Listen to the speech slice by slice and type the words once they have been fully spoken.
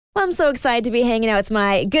Well, I'm so excited to be hanging out with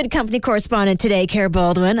my good company correspondent today, Care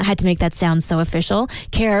Baldwin. I had to make that sound so official.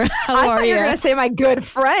 Care, how are you? I thought you were going to say my good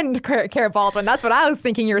friend, Care Baldwin. That's what I was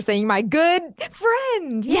thinking you were saying, my good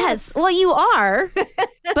friend. Yes. Well, you are.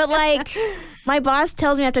 But my boss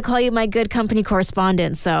tells me I have to call you my good company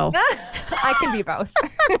correspondent, so. I can be both.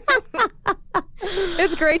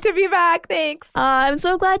 It's great to be back. Thanks. I'm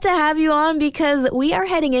so glad to have you on because we are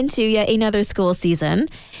heading into yet another school season.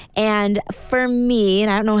 And for me,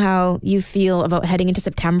 and I don't know how you feel about heading into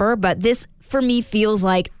September, but this for me feels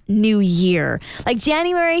like New Year. Like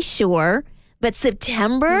January, sure, but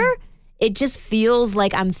September, it just feels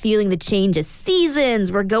like I'm feeling the change of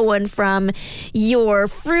seasons. We're going from your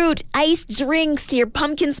fruit iced drinks to your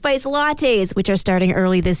pumpkin spice lattes, which are starting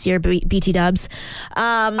early this year, BT dubs.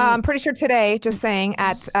 I'm pretty sure today, just saying,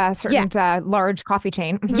 at a certain large coffee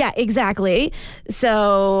chain. Yeah, exactly.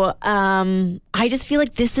 So I just feel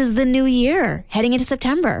like this is the new year heading into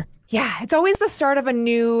September. Yeah, it's always the start of a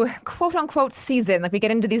new quote unquote season. Like we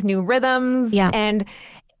get into these new rhythms and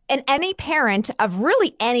any parent of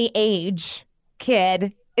really any age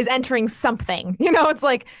kid is entering something. You know, it's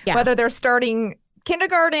like whether they're starting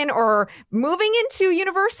kindergarten or moving into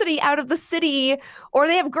university out of the city or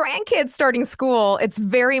they have grandkids starting school. It's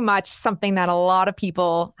very much something that a lot of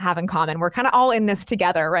people have in common. We're kind of all in this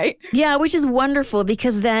together, right? Yeah, which is wonderful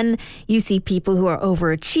because then you see people who are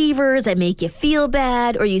overachievers that make you feel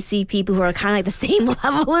bad, or you see people who are kind of like the same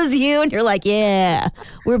level as you and you're like, yeah,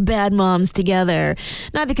 we're bad moms together.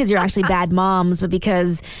 Not because you're actually bad moms, but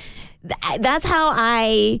because that's how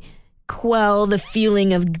I quell the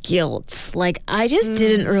feeling of guilt. Like I just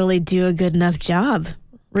didn't really do a good enough job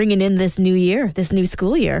ringing in this new year, this new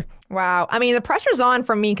school year. Wow. I mean, the pressure's on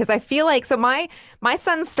for me because I feel like, so my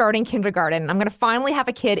son's starting kindergarten. I'm going to finally have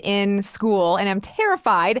a kid in school and I'm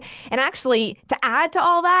terrified. And actually, to add to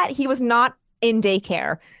all that, he was not in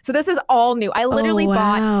daycare. So this is all new. I literally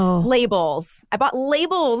bought labels. I bought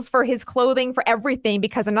labels for his clothing, for everything,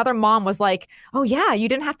 because another mom was like, oh yeah, you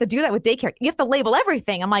didn't have to do that with daycare. You have to label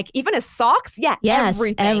everything. I'm like, even his socks? Yeah, yes,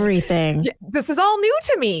 everything. This is all new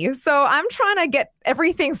to me. So I'm trying to get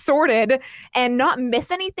everything sorted and not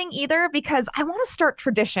miss anything either because I want to start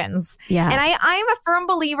traditions. Yeah. And I'm a firm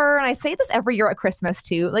believer, and I say this every year at Christmas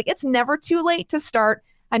too, like it's never too late to start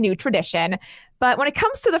a new tradition. But when it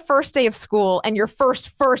comes to the first day of school and your first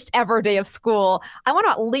ever day of school, I want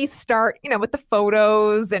to at least start, with the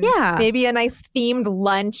photos and maybe a nice themed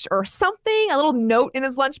lunch or something, a little note in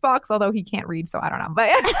his lunchbox, although he can't read, so I don't know. But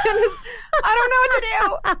I don't know what to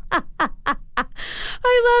do.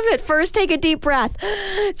 I love it. First, take a deep breath.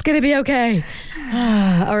 It's going to be okay.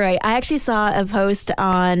 All right. I actually saw a post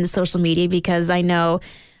on social media because I know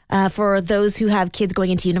for those who have kids going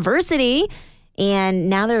into university, and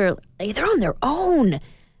now they're on their own.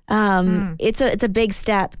 It's a big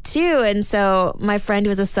step too. And so my friend who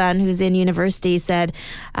has a son who's in university said,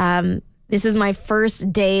 this is my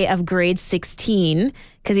first day of grade 16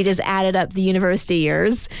 because he just added up the university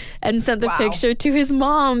years and sent the picture to his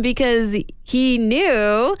mom because he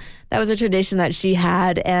knew that was a tradition that she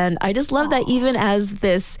had. And I just love that even as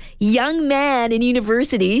this young man in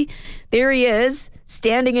university, there he is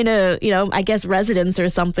standing in a, I guess residence or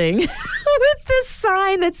something with this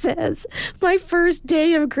sign that says, my first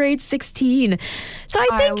day of grade 16. So I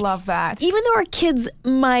think I love that. Even though our kids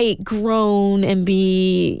might groan and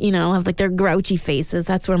be, have like their grouchy faces,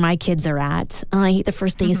 that's where my kids are at. I hate the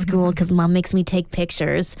first day of school because mom makes me take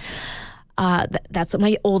pictures. That's what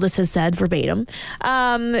my oldest has said verbatim.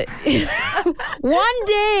 One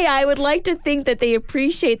day I would like to think that they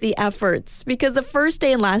appreciate the efforts because the first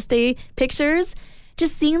day and last day pictures,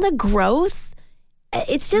 just seeing the growth,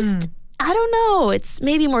 it's just, I don't know, it's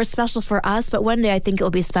maybe more special for us, but one day I think it will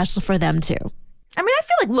be special for them too. I mean, I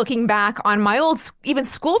feel like looking back on my old, even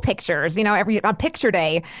school pictures, on picture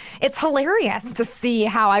day, it's hilarious to see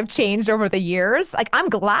how I've changed over the years. Like, I'm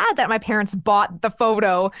glad that my parents bought the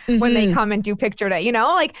photo when they come and do picture day,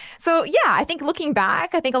 So, yeah, I think looking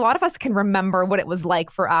back, I think a lot of us can remember what it was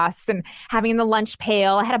like for us and having the lunch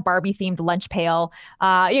pail. I had a Barbie themed lunch pail,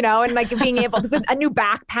 and like being able to a new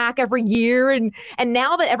backpack every year. And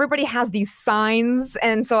now that everybody has these signs.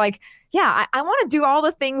 And so like, yeah, I want to do all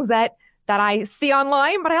the things that I see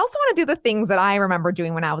online, but I also want to do the things that I remember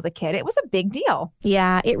doing when I was a kid. It was a big deal.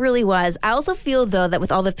 Yeah, it really was. I also feel, though, that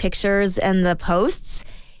with all the pictures and the posts,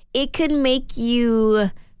 it could make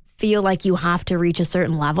you feel like you have to reach a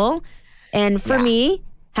certain level. And for me,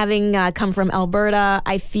 having come from Alberta,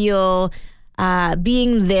 I feel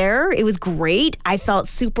Being there, it was great. I felt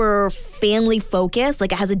super family focused,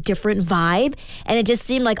 like it has a different vibe. And it just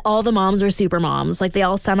seemed like all the moms were super moms. Like they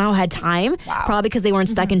all somehow had time, probably because they weren't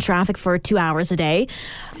stuck in traffic for 2 hours a day,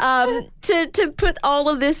 to put all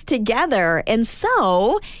of this together. And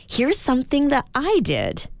so here's something that I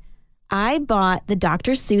did. I bought the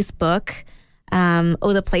Dr. Seuss book,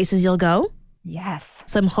 Oh, the Places You'll Go. Yes.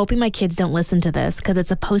 So I'm hoping my kids don't listen to this because it's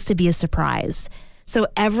supposed to be a surprise. So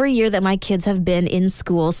every year that my kids have been in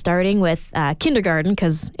school, starting with kindergarten,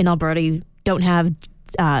 because in Alberta you don't have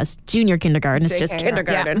junior kindergarten, it's just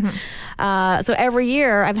kindergarten. Yeah. So every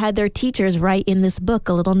year I've had their teachers write in this book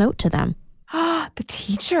a little note to them. The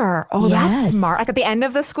teacher. Oh, Yes. that's smart. Like at the end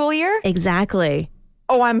of the school year? Exactly.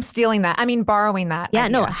 Oh, I'm stealing that. I mean, borrowing that. Yeah,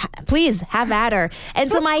 idea. no, please have at her.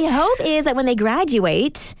 And so my hope is that when they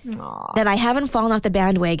graduate, that I haven't fallen off the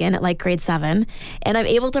bandwagon at like grade 7, and I'm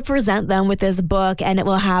able to present them with this book, and it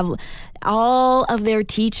will have all of their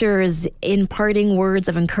teachers imparting words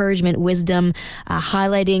of encouragement, wisdom,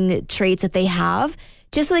 highlighting traits that they have,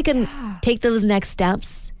 just so they can take those next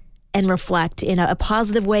steps and reflect in a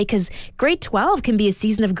positive way, because grade 12 can be a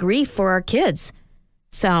season of grief for our kids.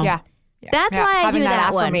 So that's why I having do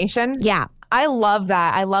that affirmation. one. Yeah. I love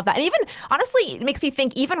that. I love that. And even honestly, it makes me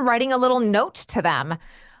think even writing a little note to them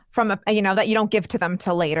from, that you don't give to them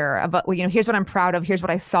till later. But, here's what I'm proud of. Here's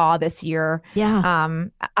what I saw this year. Yeah.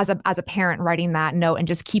 As a parent, writing that note and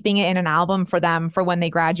just keeping it in an album for them for when they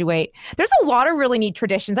graduate. There's a lot of really neat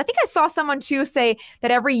traditions. I think I saw someone too say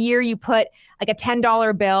that every year you put like a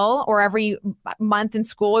 $10 bill, or every month in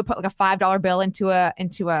school we put like a $5 bill into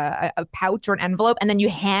a pouch or an envelope, and then you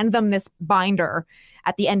hand them this binder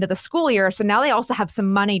at the end of the school year. So now they also have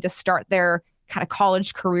some money to start their kind of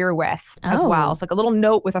college career with as well. So like a little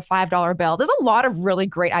note with a $5 bill. There's a lot of really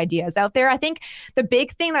great ideas out there. I think the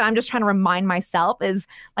big thing that I'm just trying to remind myself is,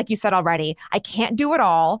 like you said already, I can't do it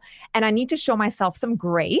all. And I need to show myself some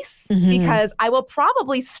grace, because I will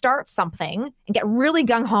probably start something and get really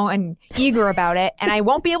gung-ho and eager about it, and I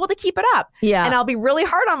won't be able to keep it up. Yeah. And I'll be really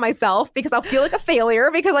hard on myself because I'll feel like a failure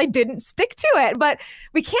because I didn't stick to it. But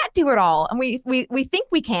we can't do it all. And we think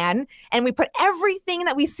we can. And we put everything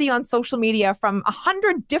that we see on social media from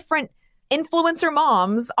 100 different influencer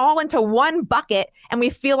moms all into one bucket, and we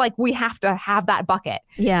feel like we have to have that bucket.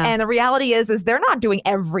 Yeah. And the reality is they're not doing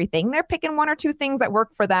everything. They're picking one or two things that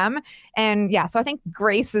work for them. And so I think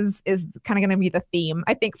grace is kind of going to be the theme,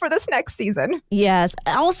 I think, for this next season. Yes.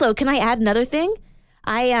 Also, can I add another thing?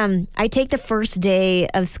 I take the first day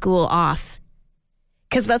of school off,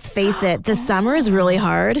 because let's face it, the summer is really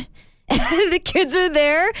hard. The kids are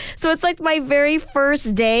there. So it's like my very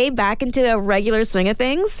first day back into a regular swing of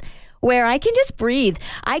things, where I can just breathe.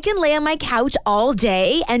 I can lay on my couch all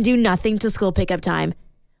day and do nothing till school pickup time.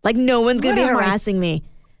 Like no one's going to be harassing me.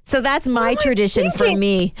 So that's my tradition for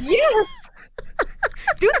me. Yes.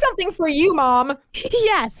 Do something for you, Mom.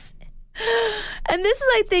 Yes. And this is,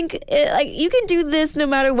 I think, like you can do this no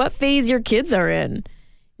matter what phase your kids are in.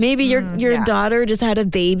 Maybe your daughter just had a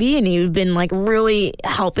baby and you've been like really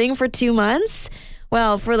helping for 2 months.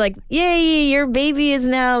 Well, for like, yay, your baby is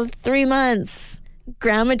now 3 months.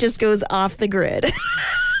 Grandma just goes off the grid.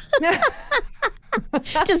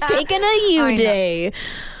 Just taking a you day.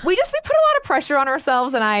 We put a lot of pressure on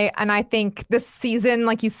ourselves, and I think this season,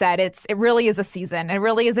 like you said, it really is a season. It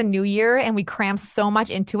really is a new year, and we cram so much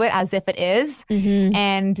into it as if it is.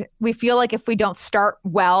 And we feel like if we don't start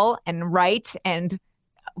well and right and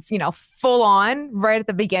full on right at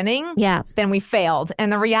the beginning, then we failed.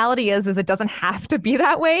 And the reality is it doesn't have to be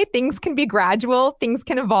that way. Things can be gradual, things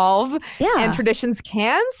can evolve, and traditions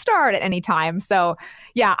can start at any time. So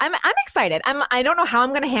I'm excited. I don't know how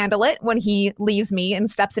I'm going to handle it when he leaves me and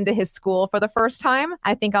steps into his school for the first time.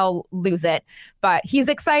 I think I'll lose it, but he's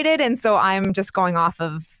excited. And so I'm just going off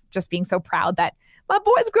of just being so proud that my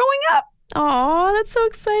boy's growing up. Oh, that's so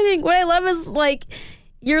exciting. What I love is like,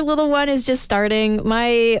 your little one is just starting.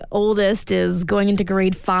 My oldest is going into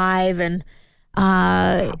grade 5, and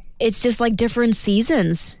it's just like different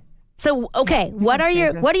seasons. So, okay, what are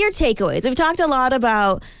your takeaways? We've talked a lot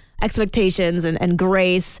about expectations and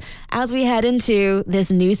grace. As we head into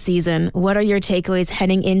this new season, what are your takeaways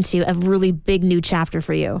heading into a really big new chapter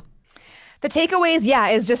for you? The takeaways,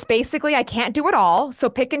 is just basically I can't do it all. So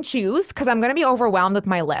pick and choose, because I'm going to be overwhelmed with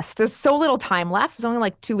my list. There's so little time left. There's only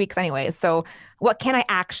like 2 weeks anyways. So what can I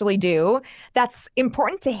actually do that's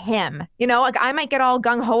important to him? You know, like I might get all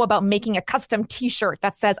gung-ho about making a custom t-shirt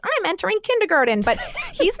that says I'm entering kindergarten, but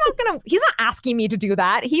he's not asking me to do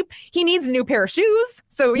that. He needs a new pair of shoes.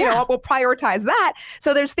 So, you know, we'll prioritize that.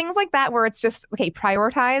 So there's things like that where it's just, okay,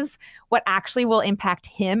 prioritize what actually will impact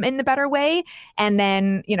him in the better way. And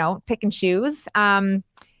then, you know, pick and choose. And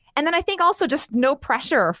then I think also just no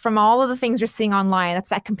pressure from all of the things you're seeing online. That's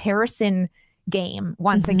that comparison game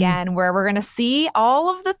once again, where we're going to see all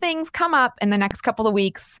of the things come up in the next couple of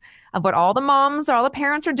weeks of what all the moms or all the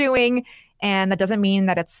parents are doing. And that doesn't mean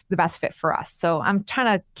that it's the best fit for us. So I'm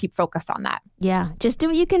trying to keep focused on that. Yeah, just do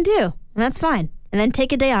what you can do. And that's fine. And then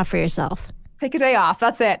take a day off for yourself. Take a day off.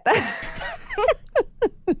 That's it.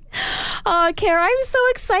 Oh, Kara, I'm so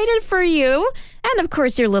excited for you. And of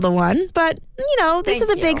course, your little one. But, you know, this is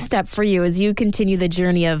a big step for you as you continue the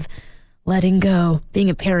journey of letting go. Being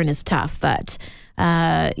a parent is tough. But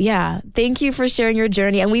yeah, thank you for sharing your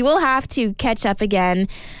journey. And we will have to catch up again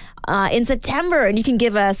in September, and you can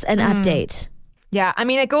give us an update. Yeah, I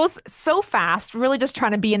mean, it goes so fast, really just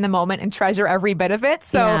trying to be in the moment and treasure every bit of it.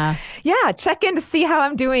 So yeah, check in to see how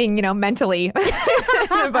I'm doing, you know, mentally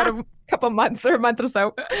in about a couple months or a month or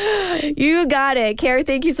so. You got it. Kara,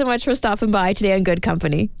 thank you so much for stopping by today on Good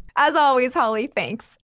Company. As always, Holly, thanks.